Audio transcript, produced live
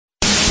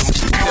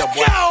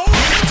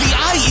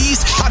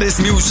hottest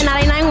music.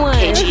 99.1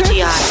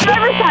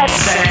 KGGI.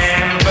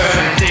 San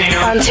Bernardino.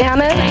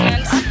 Montana.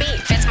 Beat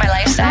fits my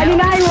lifestyle.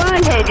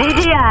 99.1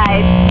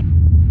 KGGI.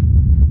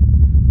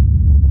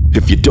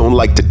 If you don't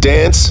like to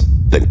dance,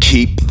 then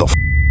keep the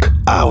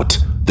out.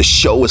 The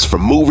show is for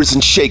movers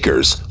and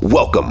shakers.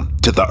 Welcome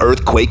to the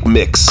Earthquake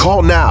Mix.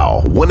 Call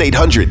now,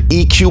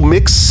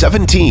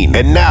 1-800-EQ-MIX-17.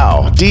 And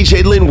now,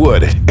 DJ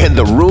Linwood and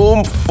the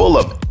room full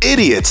of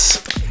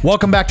idiots.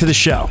 Welcome back to the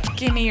show.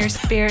 Give me your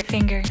spirit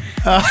finger.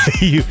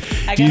 You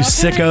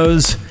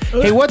sickos.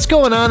 Hey, what's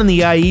going on in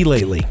the IE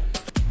lately?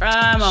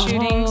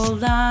 Shootings. Whole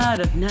lot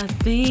of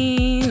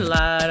nothing,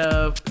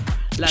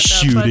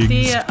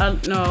 Shootings. A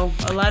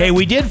lot Hey, of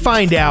we did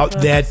find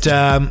out that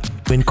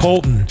in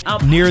Colton,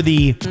 near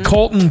the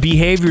Colton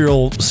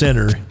Behavioral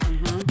Center,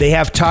 they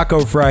have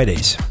Taco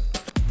Fridays.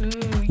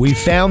 We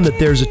found that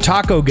there's a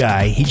taco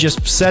guy. He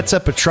just sets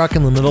up a truck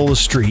in the middle of the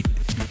street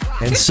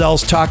and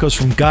sells tacos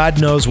from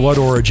God knows what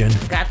origin.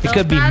 It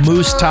could be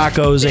moose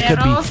tacos. It could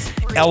be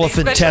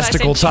elephant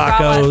testicle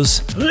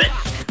tacos.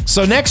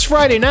 So next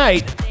Friday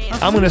night,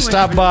 I'm going to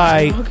stop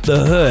by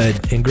the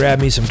hood and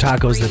grab me some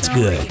tacos that's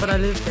good. But I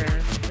live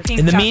there.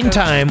 In the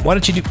meantime, why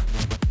don't you do...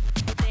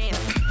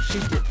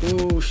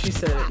 She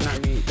said it,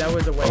 not me. That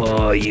was a way.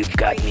 Oh, you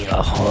got me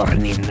all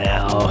horny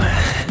now.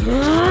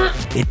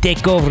 Hey,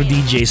 take over,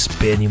 DJ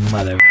Spin, you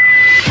mother...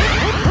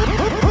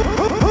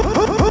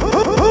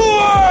 Who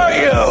are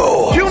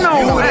you? You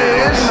know who it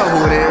is. You know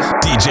who it is.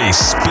 DJ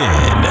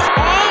Spin.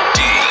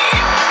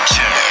 DJ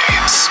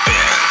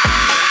Spin.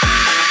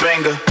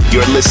 Banger.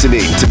 You're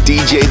listening to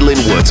DJ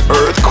Linwood's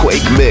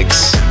Earthquake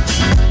Mix.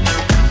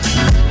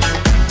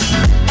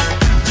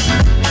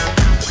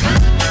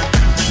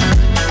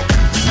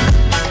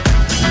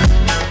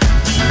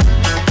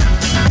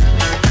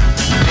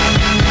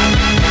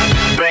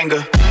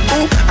 Banger.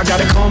 Ooh, I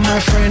gotta call my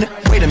friend.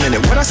 Wait a minute,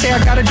 what I say I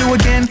gotta do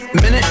again?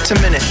 Minute to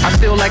minute, I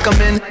feel like I'm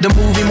in the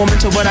movie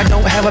Memento, but I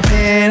don't have a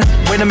pen.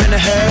 Wait a minute,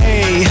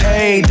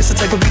 hey, this the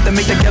type of beat that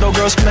make the ghetto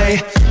girls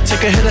play.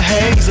 Take a hit of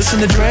haze, listen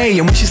to Dre,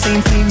 and when she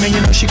seen Theme, man,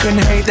 you know she couldn't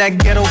hate that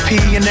ghetto P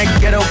and that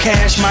ghetto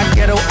cash. My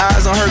ghetto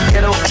eyes on her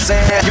ghetto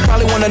sad. You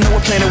probably wanna know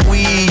what planet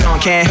we on.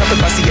 Can't help it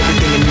if I see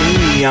everything in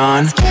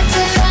neon.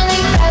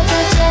 Schizophrenic,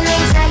 pathogenic,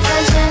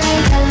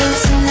 psychogenic,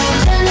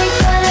 hallucinogenic,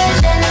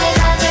 polygenic,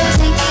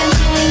 authentic,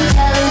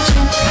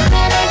 intelligent,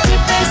 manic,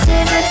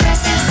 depressive,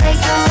 aggressive,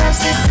 psycho,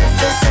 obsessive,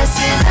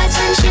 possessive,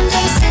 attention,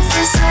 basic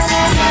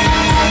disorder,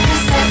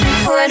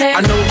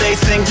 I know they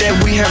think that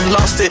we have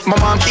lost it. My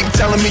mom keep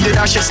telling me that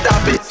I should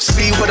stop it.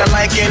 See what I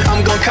like and I'm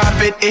gon' cop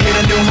it. It hit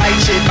a new height,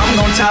 shit, I'm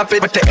gon' top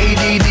it. But the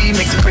ADD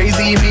makes it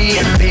crazy me,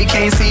 and they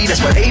can't see,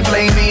 that's why they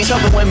blame me. Tell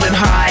the women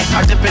high,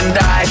 I dip and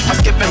dive, I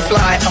skip and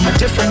fly, I'm a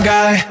different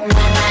guy. When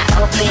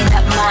I open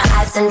up my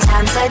eyes,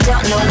 sometimes I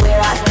don't know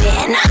where I've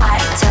been.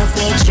 Heart tells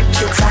me trip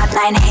to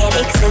cloudline,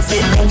 headaches as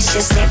it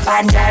anxious if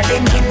I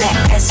driving in that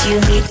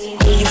SUV.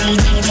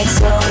 ADD takes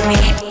over me,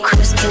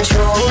 cruise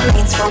control,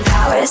 lanes full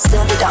power,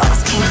 still the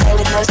dogs can play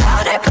with no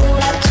powder. Pull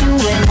up to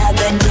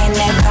another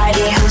dinner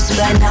party, hosted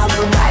by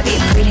Novel Barbie,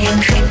 pretty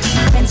and pink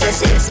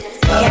princesses.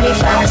 Give me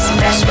flowers and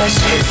best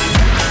wishes.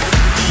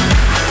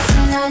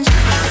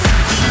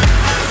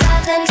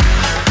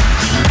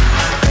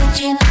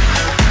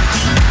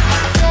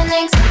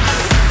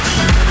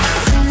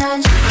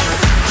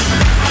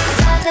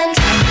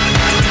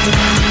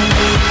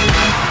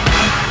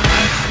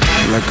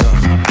 Let go.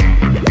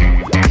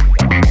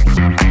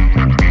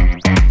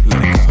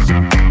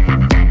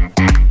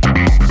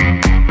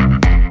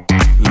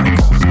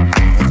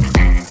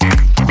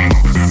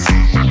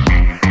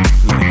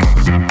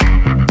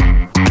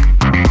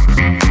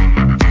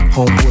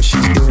 Homeboy,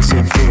 she's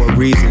dancing for a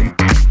reason.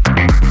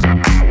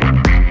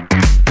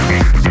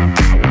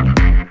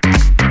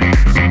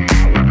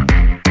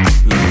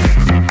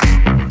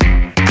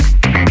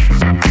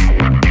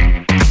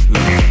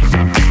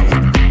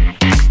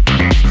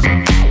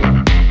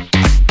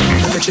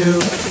 Look at you,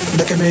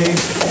 look at me,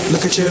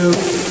 look at you,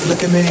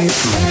 look at me.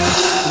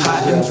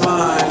 Hot and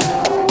fine,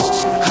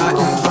 hot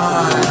and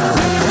fine.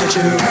 Look at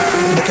you,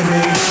 look at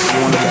me,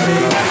 look at me,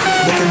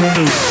 look at me.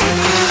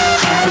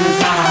 Hot and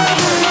fine.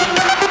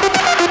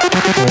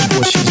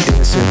 Homeboy, she's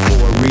dancing for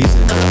a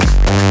reason.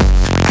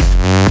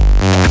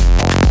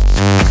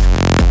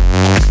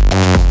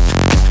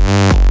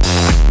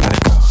 Let it go. Let it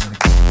go.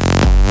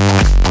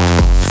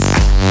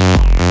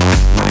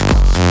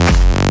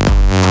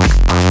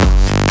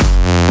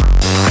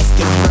 Let's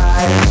get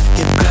right, let's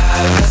get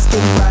right, let's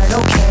get right,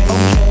 okay.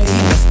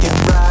 Let's get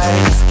right,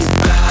 let's get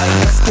right,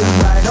 let's get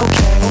right,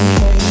 okay.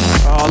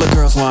 All the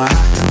girls want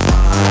hot and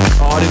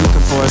fine. All they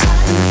looking for is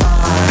hot and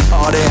fine.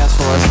 All they ask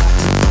for is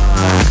hot and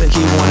fine. They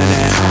keep wanting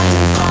that hot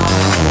and fine.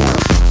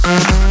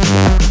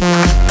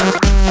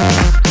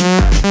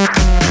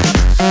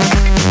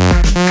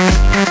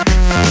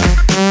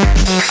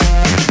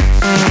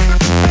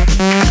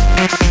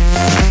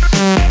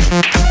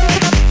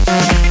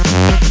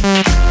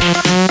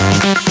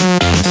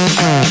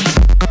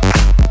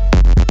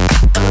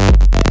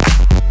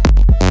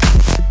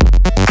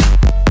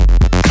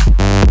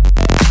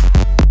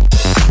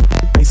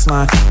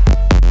 Baseline.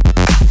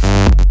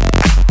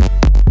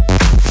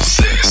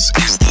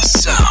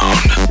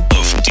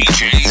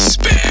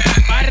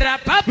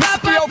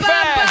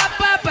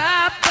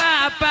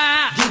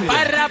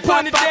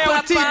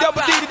 T,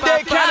 double D, the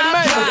dead county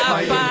man.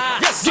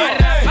 Yes, sir.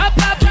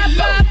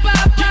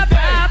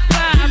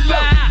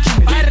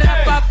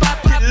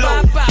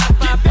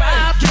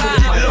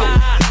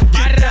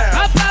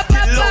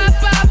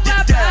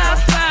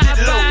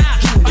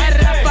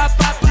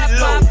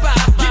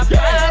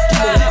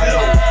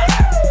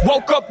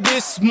 Woke up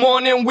this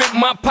morning with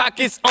my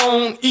pockets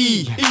on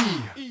E.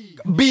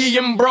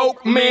 Being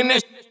broke, man,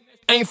 that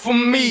ain't for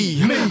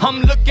me.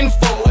 I'm looking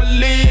for a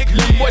lick.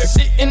 Boy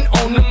sitting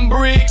on them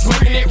bricks,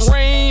 making it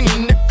rain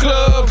in the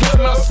club.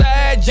 Come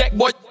outside, Jack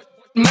boy,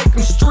 make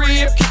them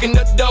strip, kicking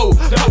the dough.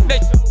 Hope they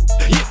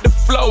hit the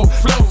flow.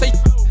 Say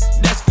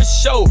that's for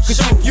sure. Cause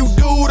if you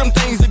do, them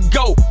things will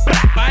go.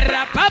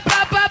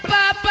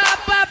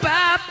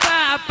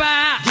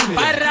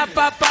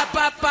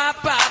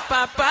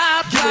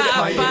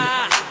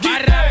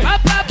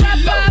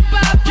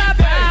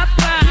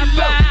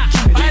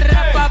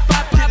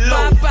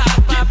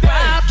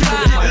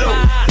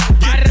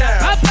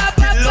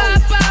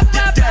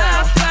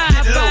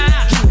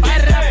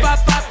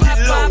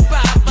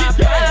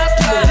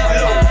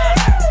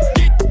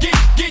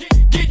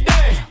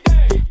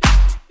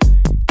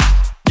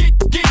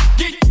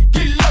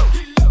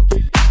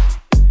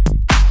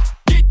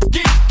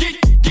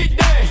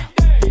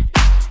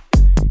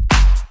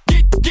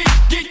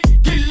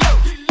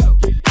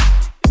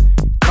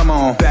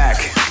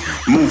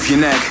 Your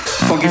neck,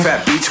 funky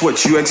fat beats,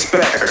 what you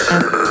expect?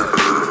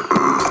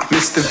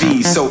 Mr.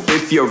 V, so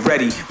if you're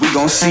ready, we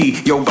gon' see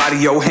your body,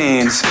 your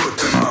hands.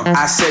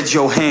 I said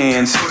your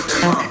hands.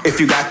 If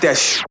you got that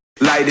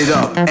light it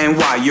up. And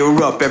while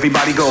you're up,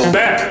 everybody go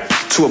back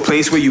to a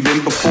place where you've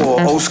been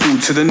before. Old school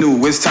to the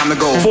new, it's time to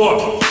go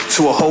forward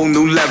to a whole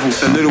new level.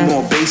 A little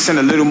more bass and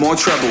a little more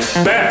treble.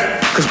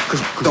 Back. Cause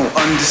don't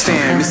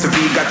understand, Mr.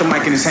 V got the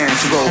mic in his hands,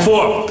 so go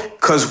forward.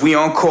 Cause we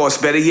on course,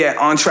 better yet,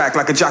 on track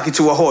like a jockey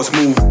to a horse.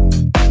 Move.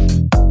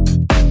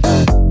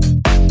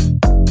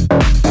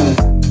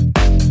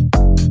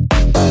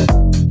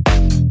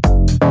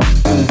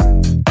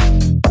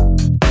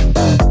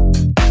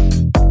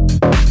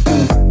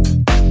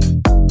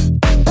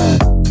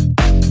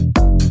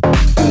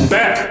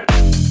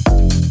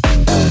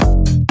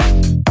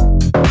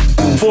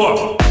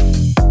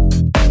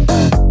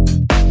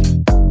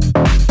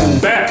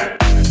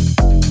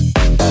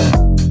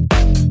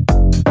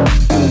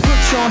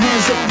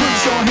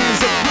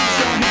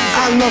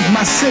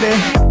 My city,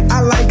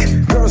 I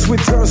like girls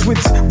with,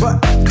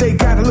 but they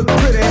gotta look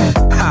pretty.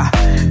 Ha,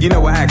 you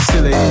know I act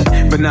silly,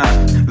 but nah,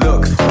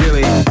 look,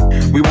 really,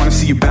 we wanna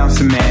see you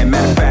bouncing, man.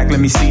 Matter of fact, let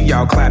me see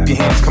y'all clap your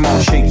hands. Come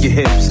on, shake your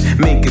hips,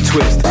 make a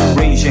twist,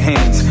 raise your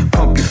hands,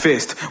 pump your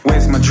fist.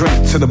 Where's my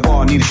drink? To the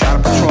bar, need a shot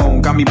of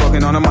Patron. Got me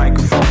bugging on a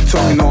microphone,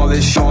 talking all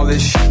this shit.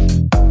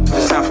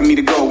 It's time for me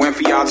to go, and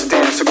for y'all to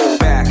dance. So go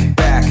back,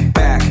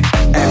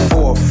 and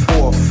forth.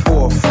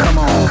 Come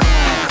on.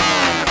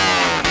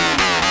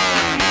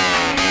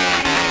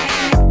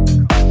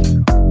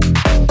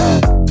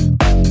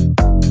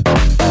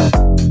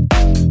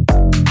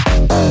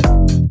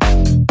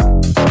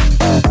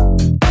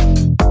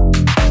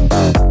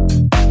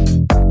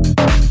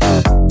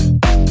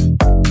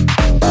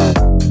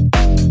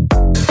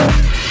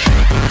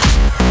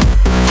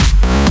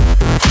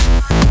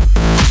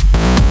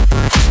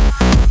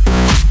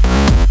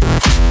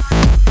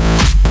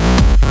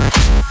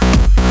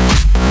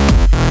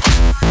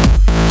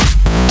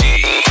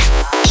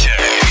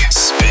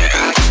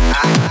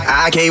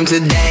 I came to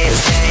dance.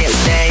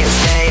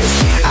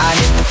 I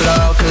hit the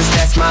floor cause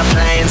that's my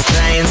plans.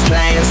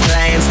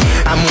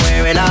 I'm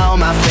wearing all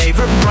my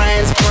favorite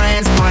brands.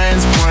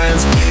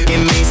 Give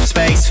me some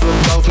space for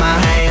both my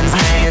hands.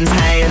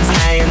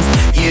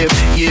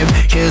 Yep,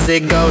 cause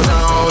it goes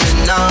on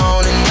and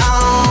on and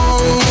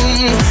on.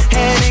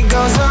 And it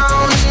goes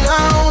on and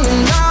on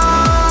and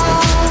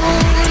on.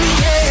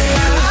 Yeah,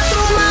 I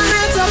throw my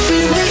hands up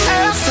in the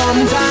air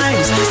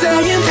sometimes,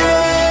 saying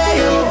hey,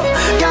 yo,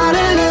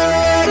 gotta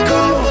let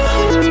go.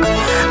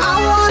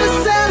 I wanna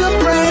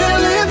celebrate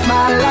and live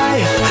my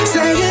life,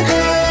 saying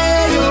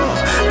hey, yo,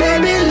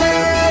 baby,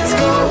 let's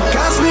go.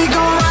 Cause we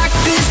gon' rock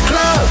this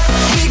club,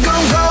 we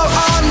gon' go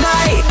all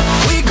night.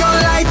 We gon'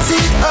 light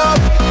it up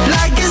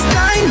like it's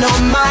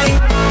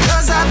dynamite.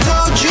 Cause I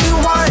told you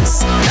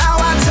once, now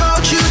I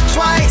told you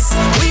twice.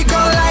 We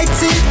gon' light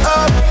it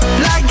up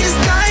like it's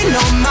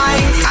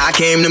dynamite. I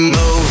came to move.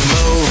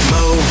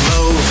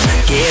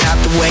 Get out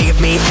the way of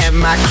me and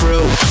my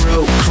crew.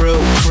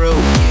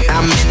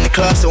 I'm in the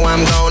club, so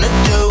I'm gonna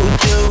do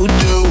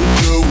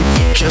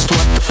just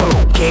what the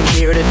folk came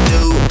here to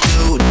do.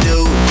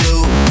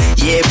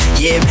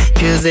 Yep,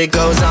 cause it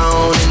goes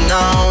on and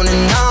on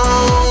and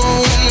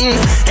on.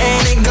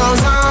 And it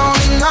goes on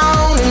and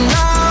on and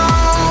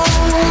on.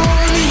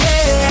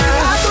 Yeah,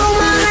 I throw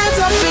my hands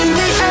up in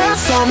the air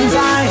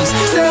sometimes,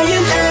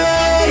 saying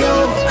hey,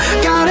 yo,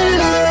 gotta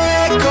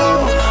let go.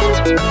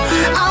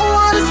 I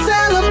wanna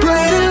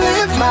celebrate and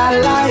live my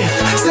life,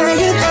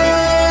 saying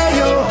hey,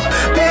 yo,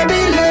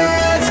 baby,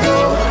 let's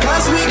go.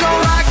 Cause we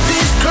gon' rock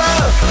this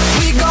club,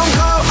 we gon'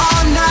 go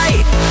all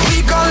night.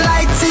 We gon'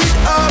 light it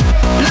up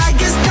like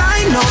it's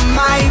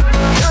dynamite.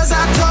 'Cause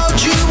I told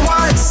you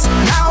once,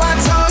 now I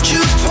told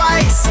you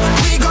twice.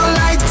 We gon'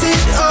 light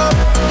it up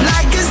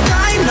like it's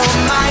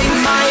dynamite.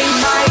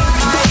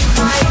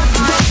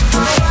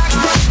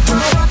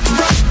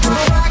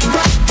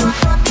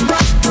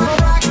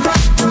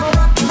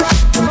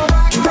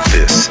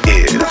 This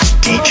is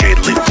DJ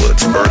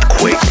Linwood's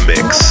Earthquake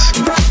Mix.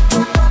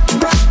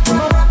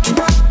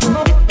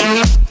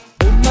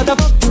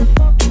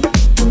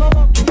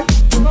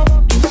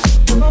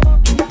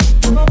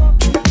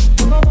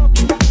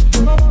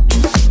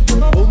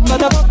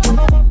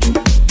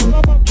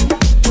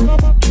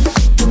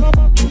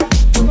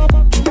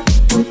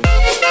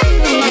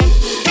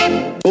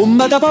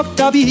 Come da può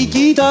capire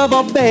chi te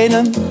va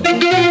bene,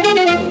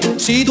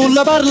 se tu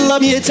la parla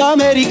miezza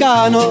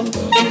americano,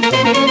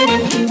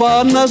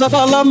 quando si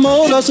fa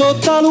l'amore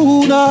sotto la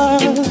luna,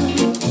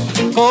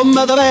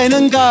 come te viene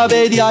in capo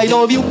di I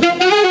love you,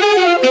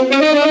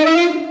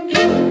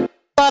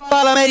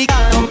 papà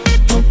l'americano.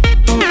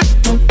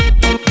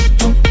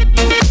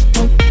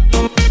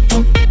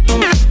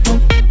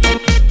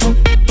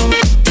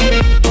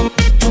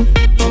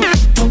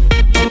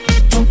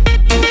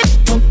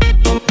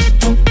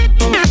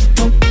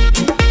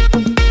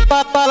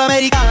 Papà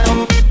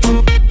l'americano.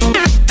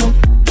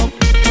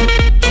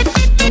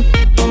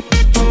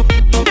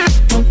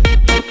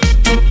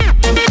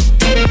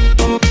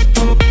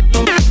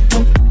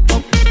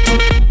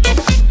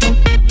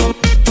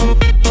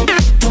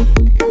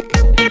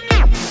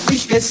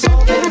 Ich che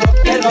so del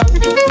rock and roll,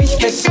 ich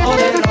che so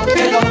del rock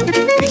and roll,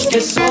 ich che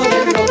so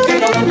del rock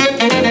and roll.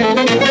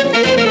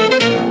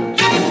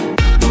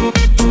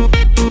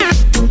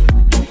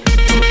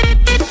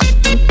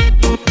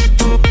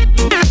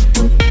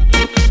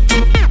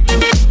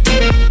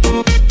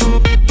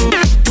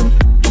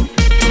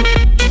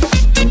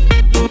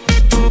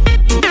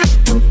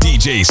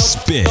 DJ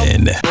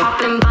Spin.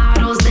 Popping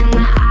bottles in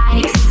the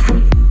ice,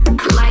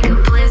 like a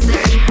blizzard.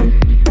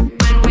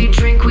 When we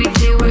drink, we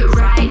do it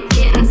right.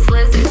 Getting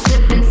slizzard,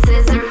 sipping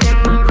scissor.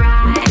 Am I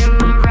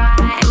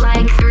right?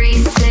 Like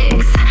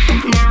 3-6.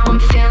 Now I'm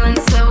feeling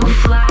so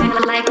fly,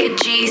 like a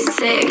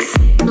G6.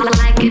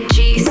 Like a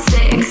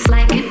G6,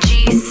 like a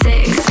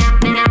G6.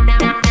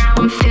 Now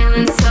I'm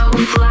feeling so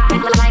fly,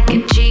 like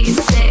a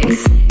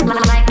G6.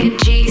 Like a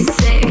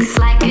G6,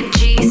 like a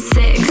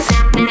G6.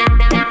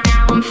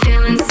 Now I'm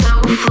feeling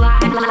so fly,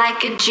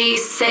 like a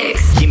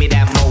G6. Give me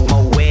that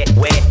mo wet.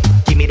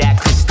 Give me that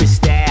Chris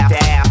style.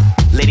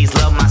 Ladies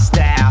love my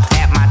style.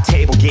 At my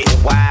table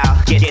getting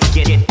wild.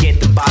 Get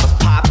the bottles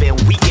poppin'.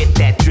 We get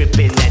that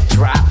drippin', that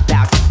drop.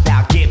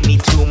 Now get me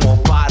 2 more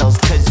bottles,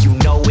 'cause you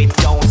know it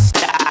don't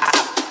stop.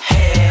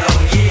 Hell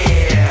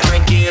yeah.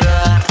 Drink it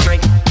up,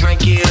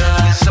 drink it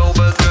up.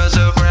 Sober girls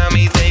around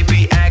me, they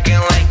be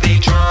acting like they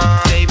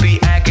drunk. They be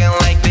acting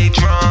like they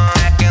drunk.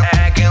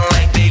 Acting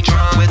like they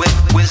drunk.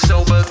 With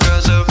sober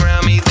girls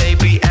around me, they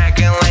be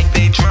acting like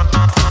they drunk.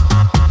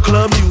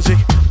 Club music,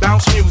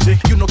 bounce music.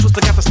 You know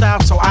Twister got the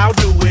style, so I'll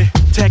do it.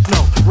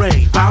 Techno,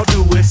 rave, I'll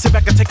do it. Sit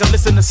back and take a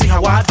listen to see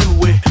how I do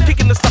it.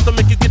 Kicking the stuff to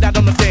make you get out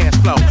on the dance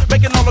floor.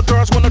 Making all the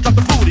girls wanna drop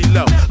the booty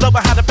low. Love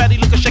how the fatty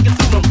lookin' shaking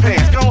through them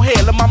pants. Go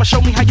ahead, let mama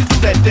show me how you do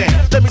that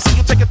dance. Let me see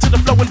you take it to the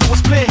floor and do a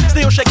split.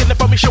 Still shaking it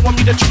for me, showing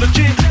me that you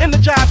legit.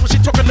 Energized when she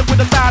talking with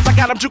the thighs. I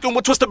got 'em juking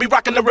with Twister, be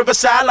rocking the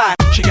Riverside line.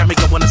 She got me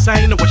going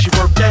insane the way she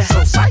work that.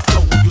 So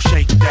psycho when you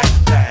shake that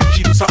thing.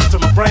 She do something to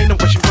my brain the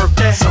way she work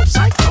that. So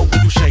psycho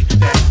when you shake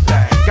that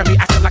thing. Got me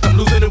acting like I'm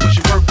losing it when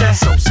she work that.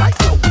 So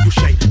psycho when you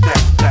shake that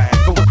thing.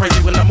 Going crazy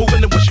when I'm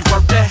moving it when she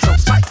work that. So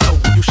psycho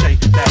when you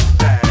shake that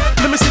thing.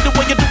 Let me see the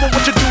way you doing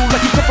what you do.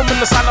 Like you come from in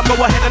the asylum, go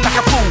ahead and act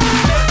a fool.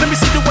 Let me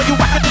see the way you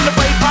rock it in the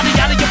rave party.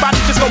 Out of your body,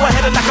 just go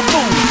ahead and act a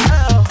fool.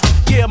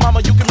 Yeah,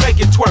 mama, you can make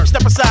it twerk.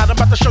 Step aside, I'm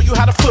about to show you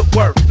how to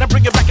footwork. Now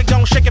bring it back and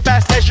go shake it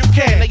fast as you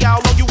can. They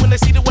all on you when they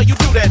see the way you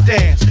do that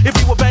dance. If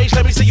you a beige,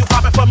 let me see you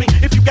pop it for me.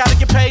 If you gotta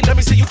get paid, let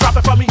me see you drop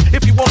it for me.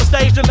 If you on the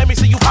stage, then let me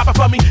see you pop it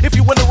for me. If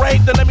you in the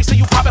rave, then let me see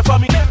you pop it for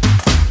me.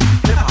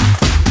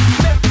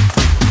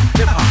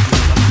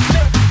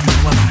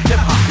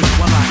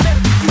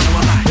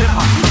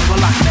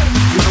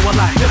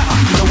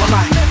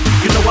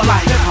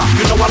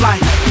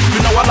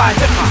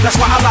 That's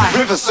why I like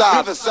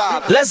Riverside.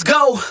 Let's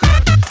go.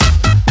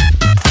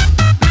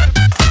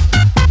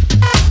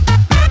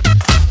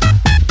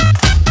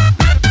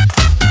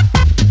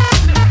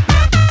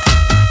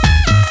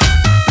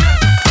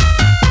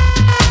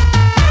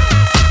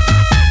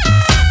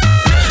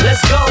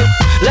 Let's go.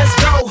 Let's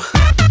go.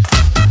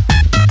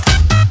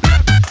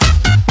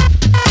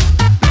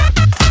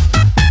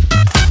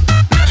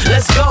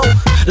 Let's go.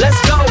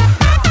 Let's go.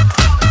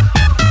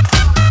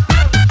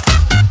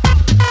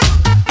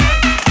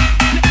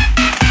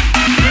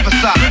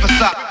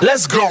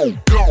 Let's go.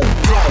 Go,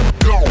 go,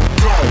 go,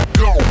 go,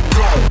 go,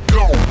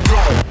 go, go,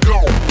 go,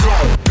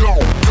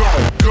 go,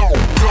 go,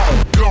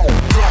 go,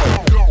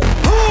 go.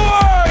 Who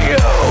are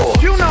you?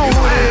 You know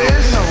who it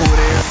is.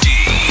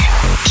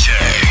 DJ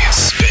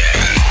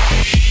Spin.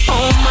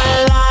 All my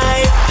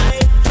life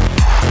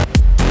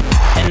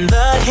and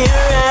the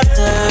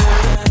hereafter,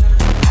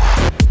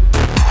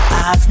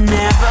 I've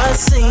never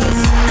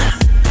seen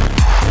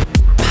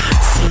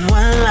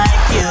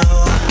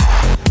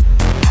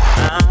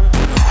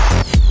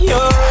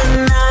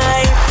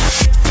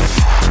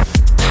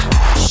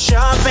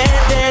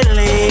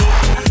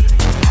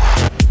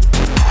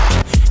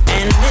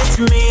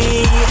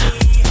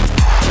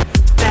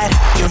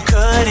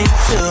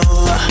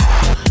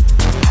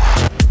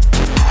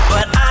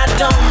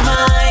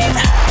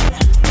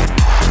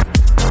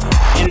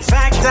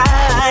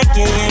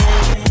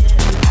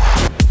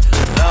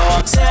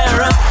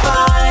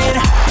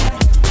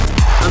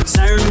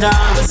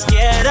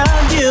instead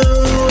of you.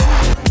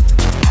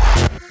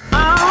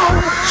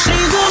 Oh,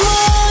 she's a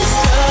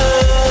monster,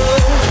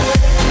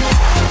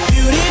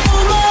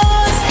 beautiful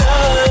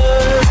monster,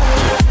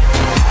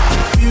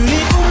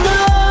 beautiful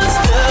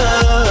monster,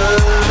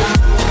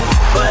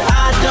 but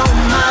I don't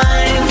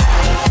mind.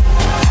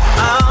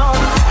 Oh,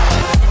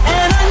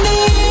 and I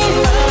need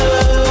her,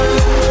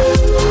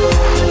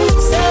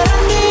 said I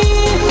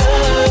need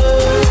her,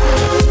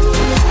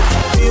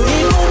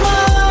 beautiful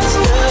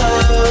monster,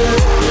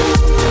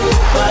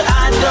 but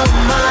I don't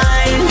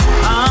mind.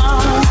 Oh,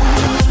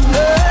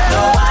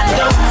 no, I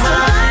don't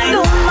mind.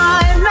 No,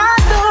 I don't mind.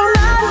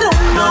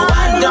 No,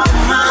 I don't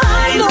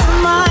mind.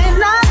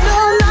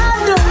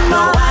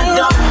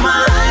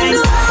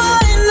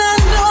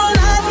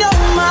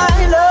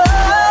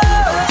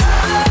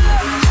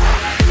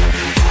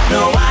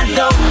 No, I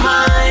don't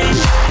mind.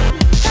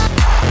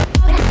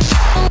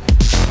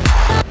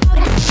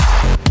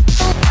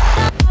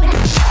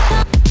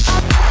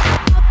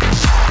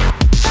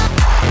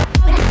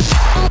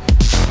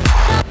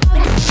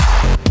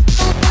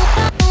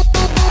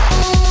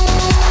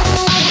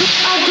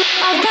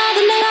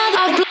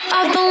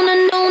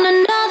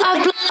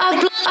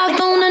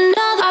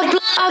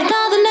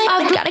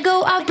 Gotta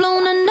go, I've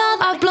blown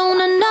another, I've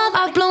blown another,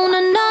 I've blown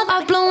another,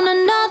 I've blown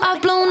another,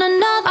 I've blown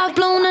another, I've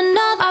blown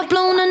another, I've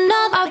blown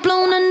another, I've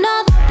blown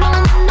another,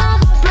 blown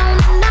another, blown another, blown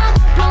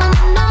another, blown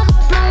another,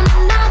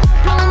 blown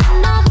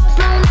another, blown another,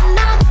 blown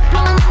another, blown another,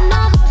 blown another,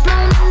 blown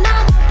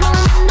another,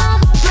 blown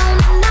another,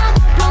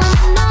 blown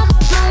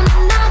another, blown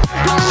another,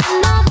 blown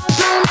another,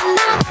 blown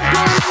another,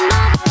 blown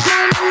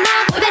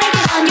another. We better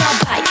get on your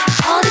bike.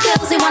 All the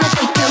girls they wanna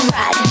take a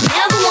ride.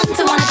 Never want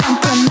to wanna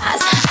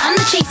compromise. I'm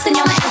the chase and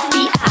you're my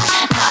FBI.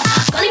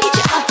 Gonna get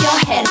you off your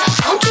head.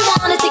 Don't you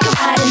wanna take a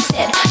ride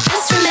instead?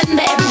 Just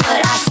remember every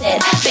word I said.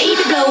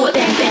 Baby, blow it,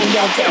 bang, bang,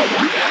 you're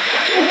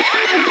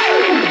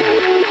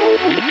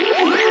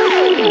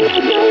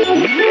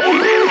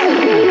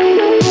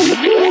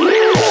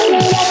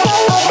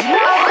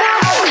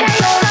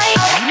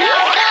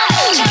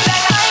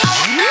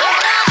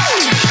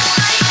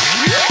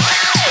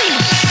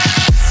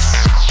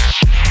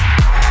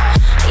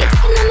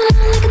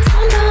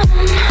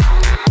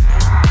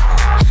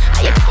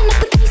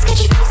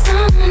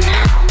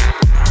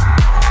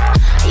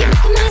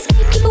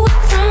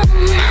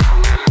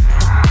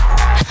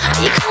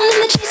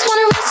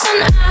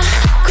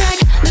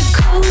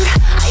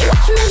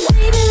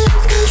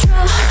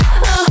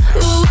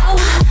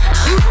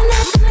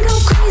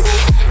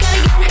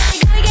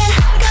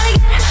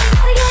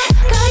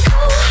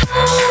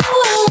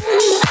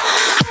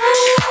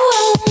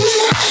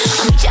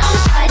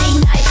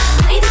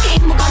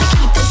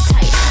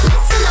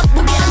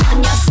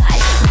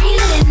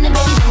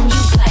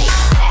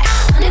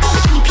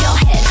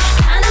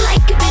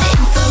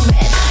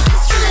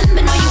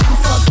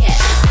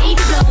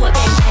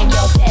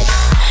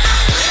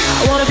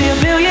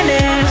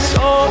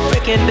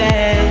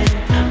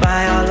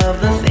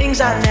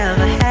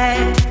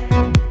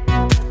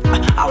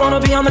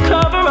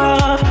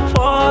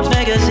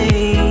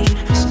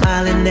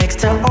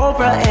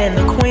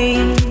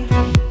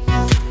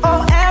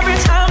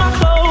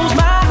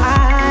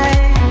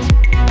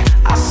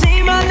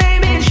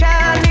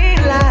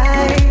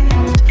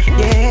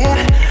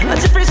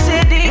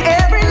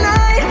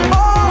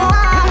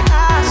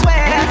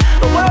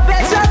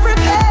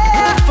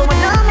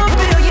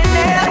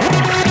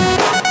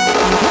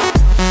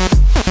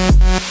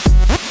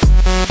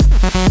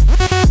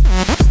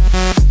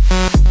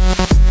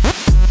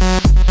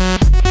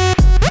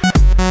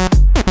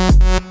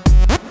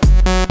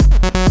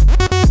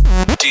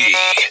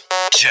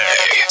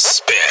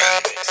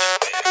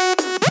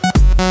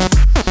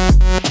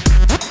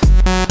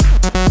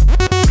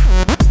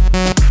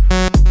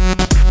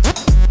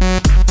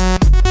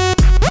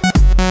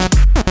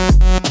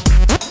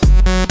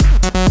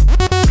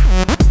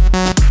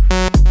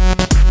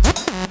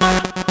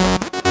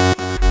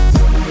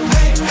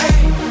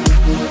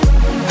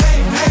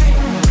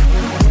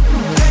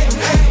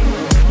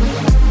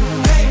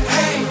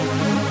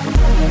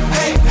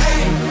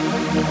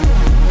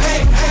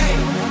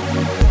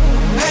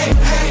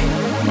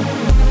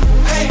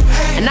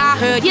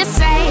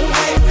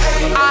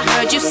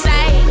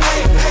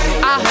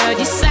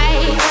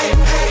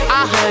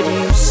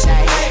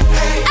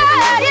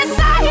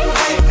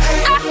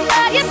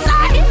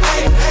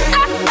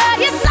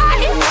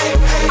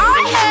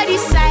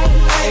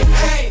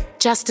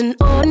just an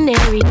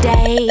ordinary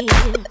day.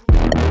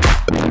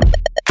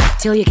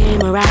 Till you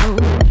came around,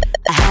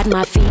 I had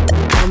my feet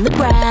on the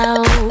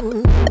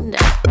ground.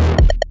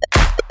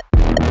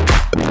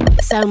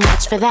 So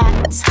much for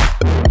that.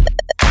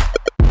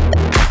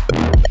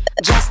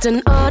 Just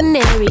an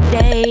ordinary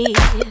day.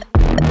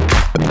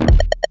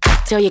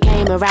 Till you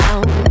came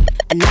around,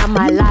 and now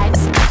my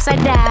life's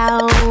upside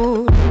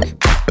down.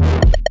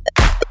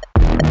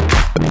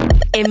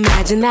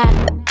 Imagine that.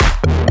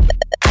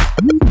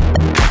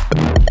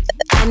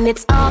 And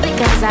it's all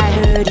because I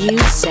heard you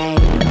say.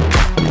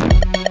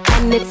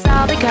 And it's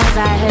all because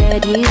I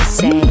heard you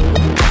say.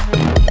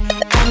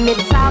 And And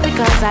it's all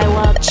because I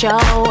walked your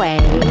way.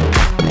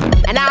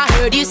 And I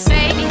heard you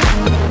say,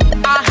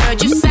 I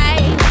heard you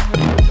say,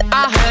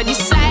 I heard you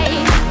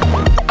say,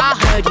 I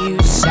heard you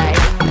say,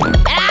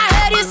 and I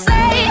heard you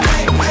say,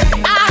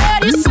 I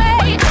heard you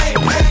say,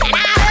 and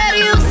I heard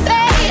you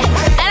say,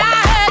 and I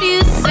heard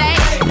you say,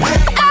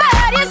 I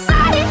heard you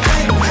say,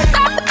 I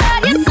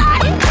heard you say, I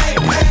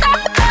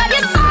heard you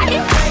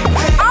say,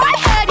 I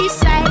heard you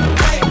say,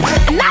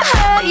 and I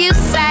heard you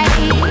say.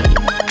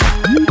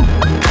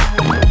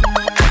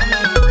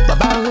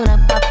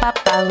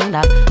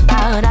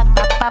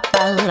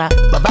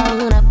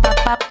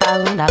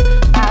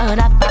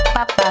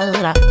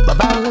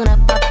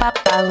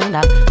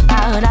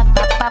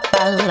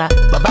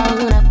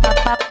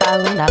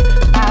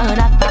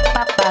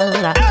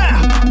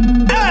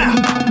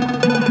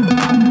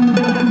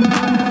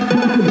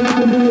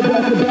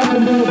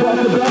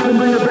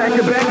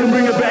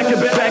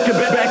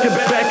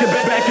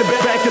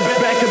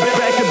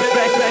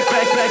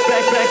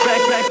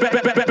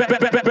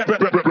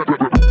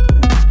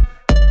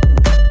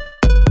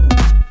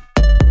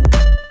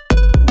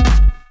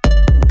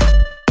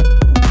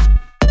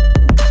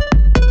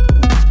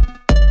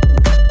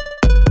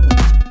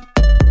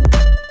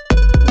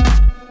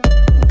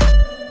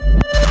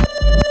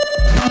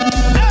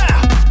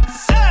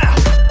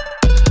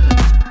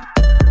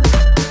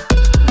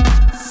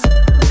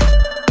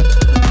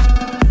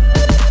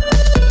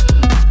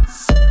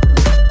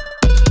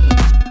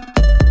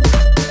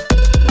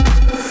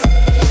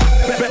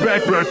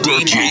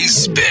 DJ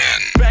Spin.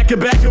 Back it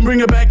back and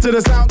bring it back to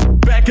the sound.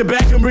 Back it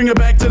back and bring it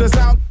back to the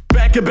sound.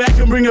 Back it back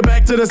and bring it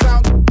back to the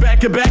sound.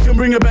 Back it back and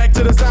bring it back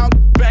to the sound.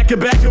 Back it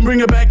back and bring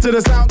it back to the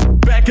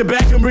sound. Back it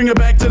back and bring it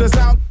back to the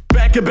sound.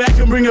 Back it back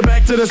and bring it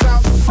back to the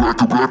sound.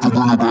 Back it back and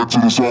bring it back to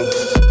the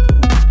sound.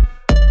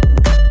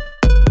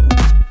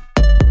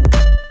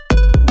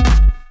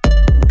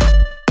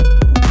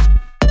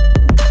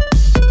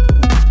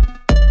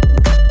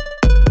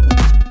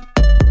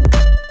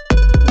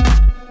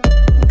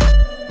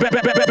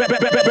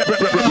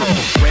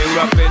 We're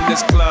up in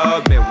this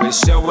club and we're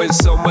showing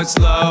so much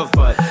love,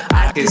 but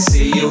I can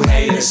see you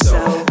haters,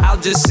 so I'll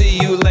just see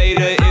you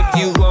later. If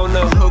you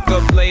wanna hook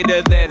up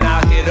later, then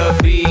I'll hit a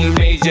B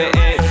major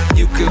and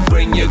you could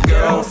bring your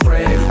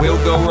girlfriend.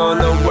 We'll go on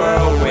a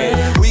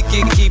whirlwind. We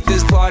can keep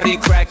this party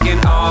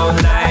cracking all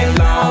night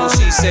long.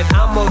 She said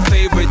I'm her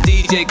favorite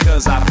DJ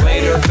cause I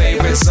played her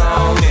favorite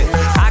song, and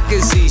I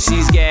can see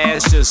she's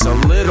gassed just a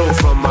little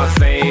from my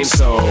fame,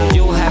 so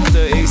you'll have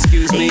to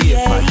excuse me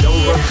if I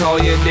don't recall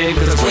your name,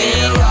 cause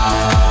we're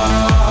all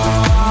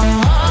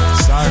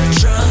sorry.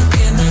 Drunk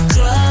in the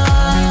club,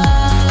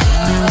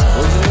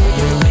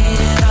 me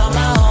and all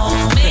my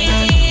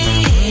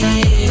homies,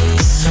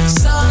 so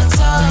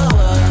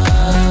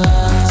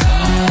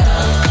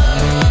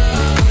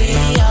we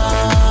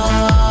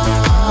all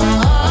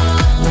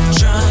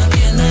drunk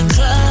in the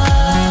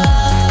club,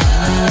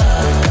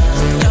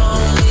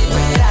 don't leave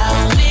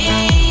without me,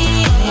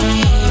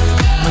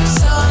 I'm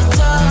so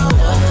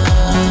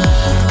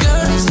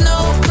girl, there's no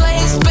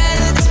place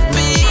better to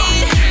be.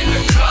 Drunk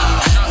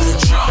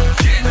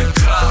in the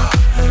club,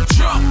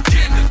 drunk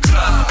in the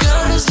club.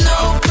 Girl, there's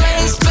no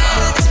place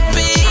better to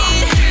be.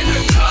 Drunk in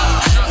the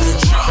club,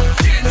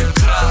 drunk in the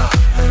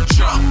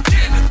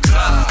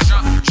club,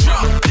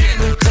 drunk in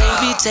the club.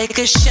 Baby, take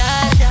a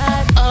shot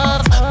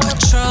of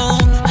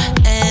Patron,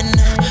 and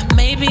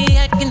maybe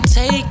I can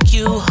take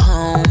you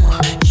home.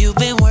 You've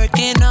been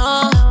working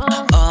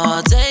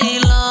all day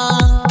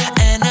long,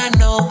 and I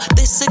know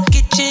this'll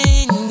get you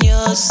in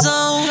your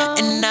zone.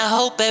 And I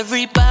hope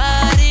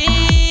everybody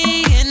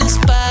in the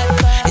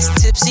spot is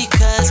tipsy,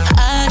 cause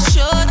I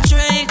sure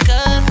drank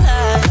a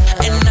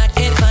lot, and I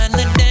can't find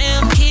the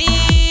damn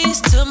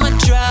keys to my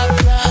drop,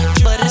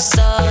 but it's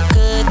all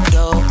good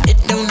though. It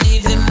don't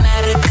even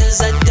matter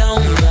cause I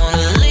don't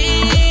wanna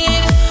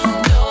leave,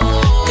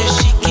 cause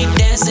she keep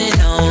dancing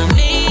on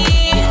me.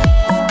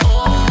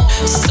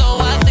 So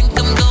I think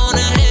I'm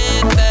gonna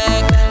head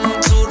back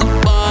to the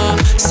bar.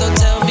 So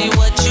tell me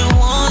what you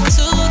want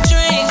to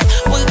drink.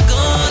 We're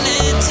going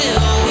until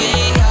we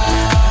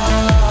are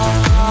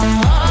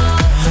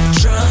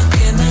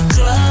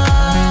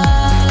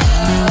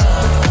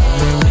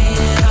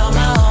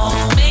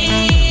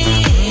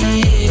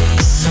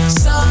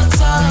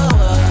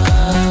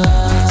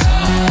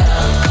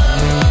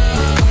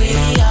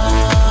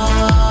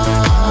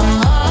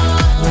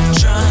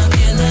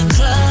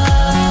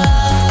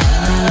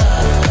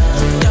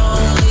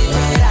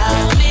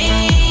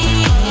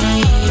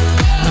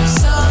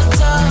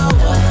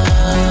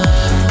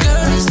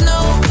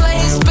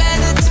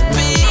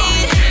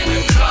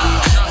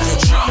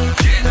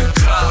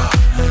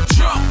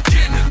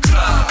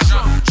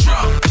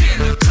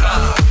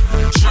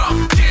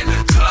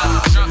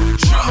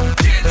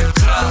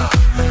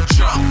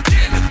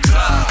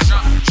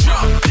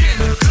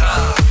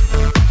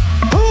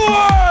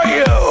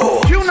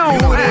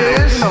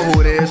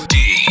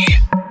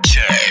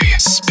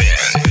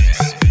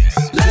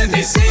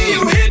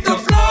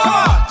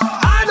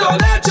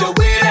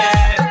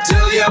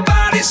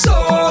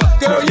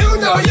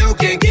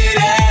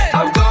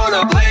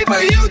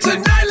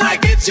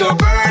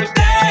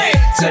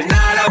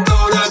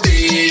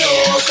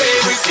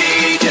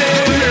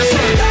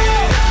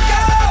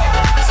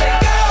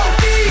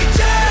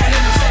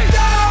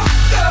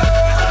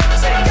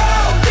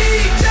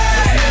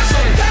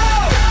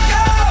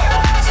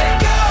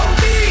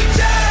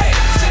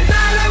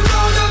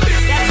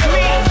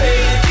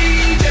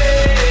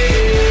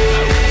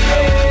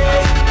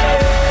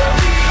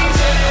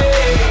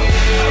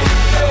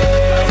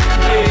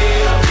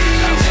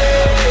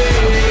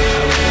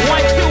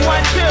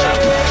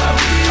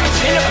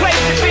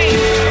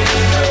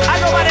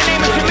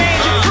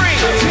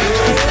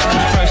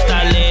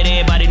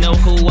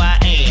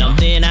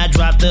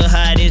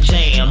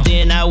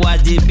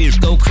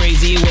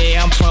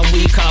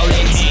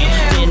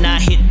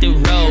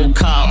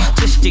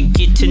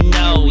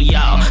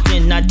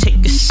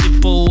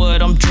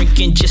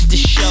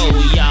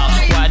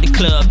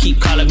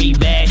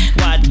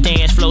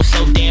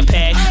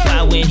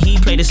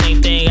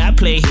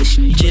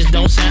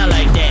sound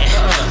like that.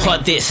 Or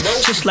this,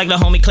 just like the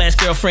homie class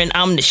girlfriend,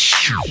 I'm the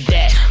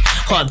that.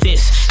 Or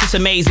this, it's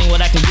amazing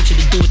what I can get you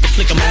to do with the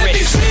flick of my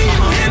wrist.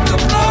 Hit the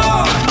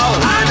floor.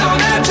 I know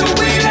that you're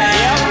with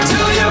it.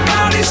 Till your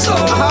body's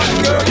sore.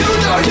 Girl, you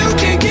know you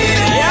can get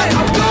it.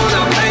 I'm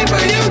gonna play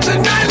for you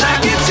tonight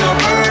like it's your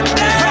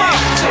birthday.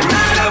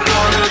 Tonight I'm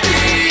gonna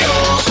be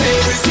your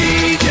favorite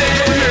DJ.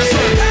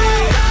 Say go,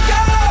 go,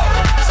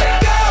 say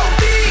go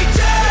DJ.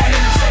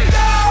 Say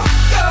go,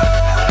 go,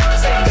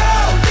 say go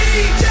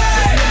DJ.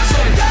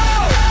 Say go,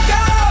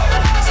 go,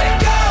 say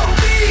go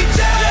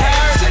DJ.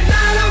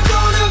 Tonight I'm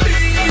gonna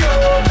be your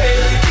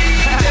favorite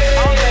DJ.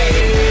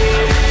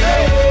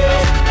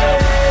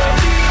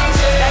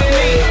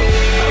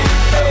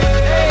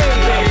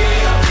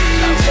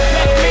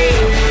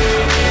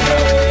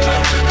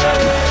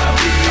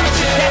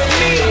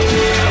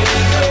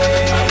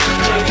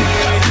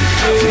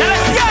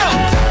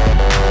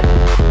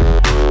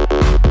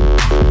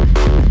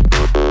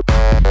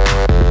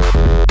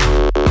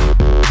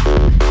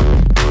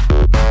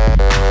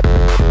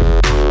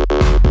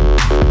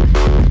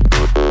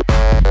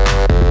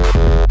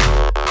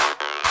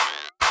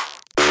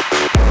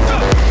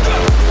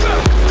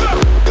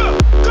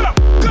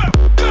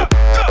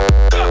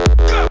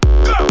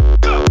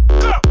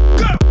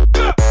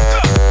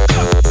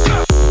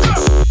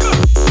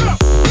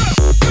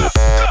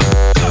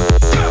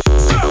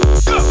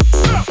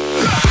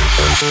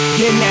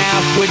 You're now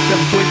with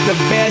the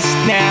best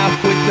now,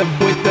 with the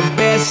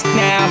best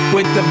now,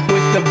 with the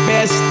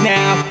best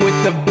now,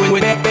 with the best now, with the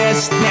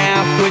best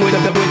now, with the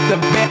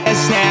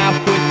best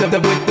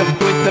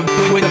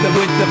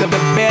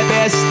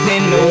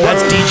in the world.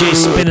 That's DJ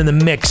Spin in the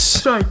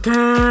mix.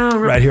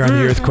 Right here on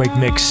the Earthquake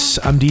Mix.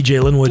 I'm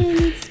DJ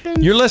Linwood.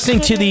 You're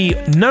listening to the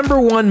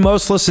 #1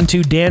 most listened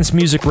to dance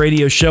music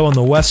radio show on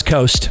the West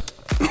Coast.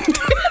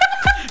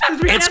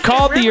 It's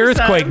called the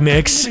Earthquake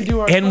Mix,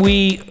 and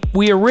we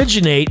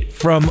originate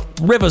from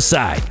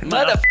Riverside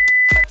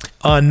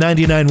on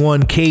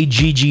 99.1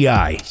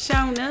 KGGI.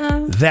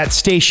 That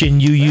station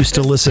you used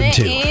to listen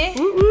to.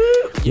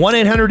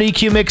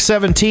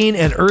 1-800-EQ-MIX-17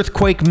 and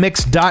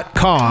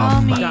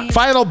earthquakemix.com.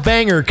 Final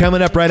banger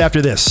coming up right after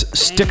this.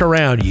 Stick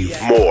around, you.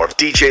 More of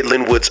DJ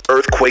Linwood's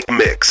Earthquake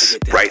Mix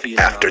right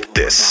after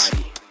this.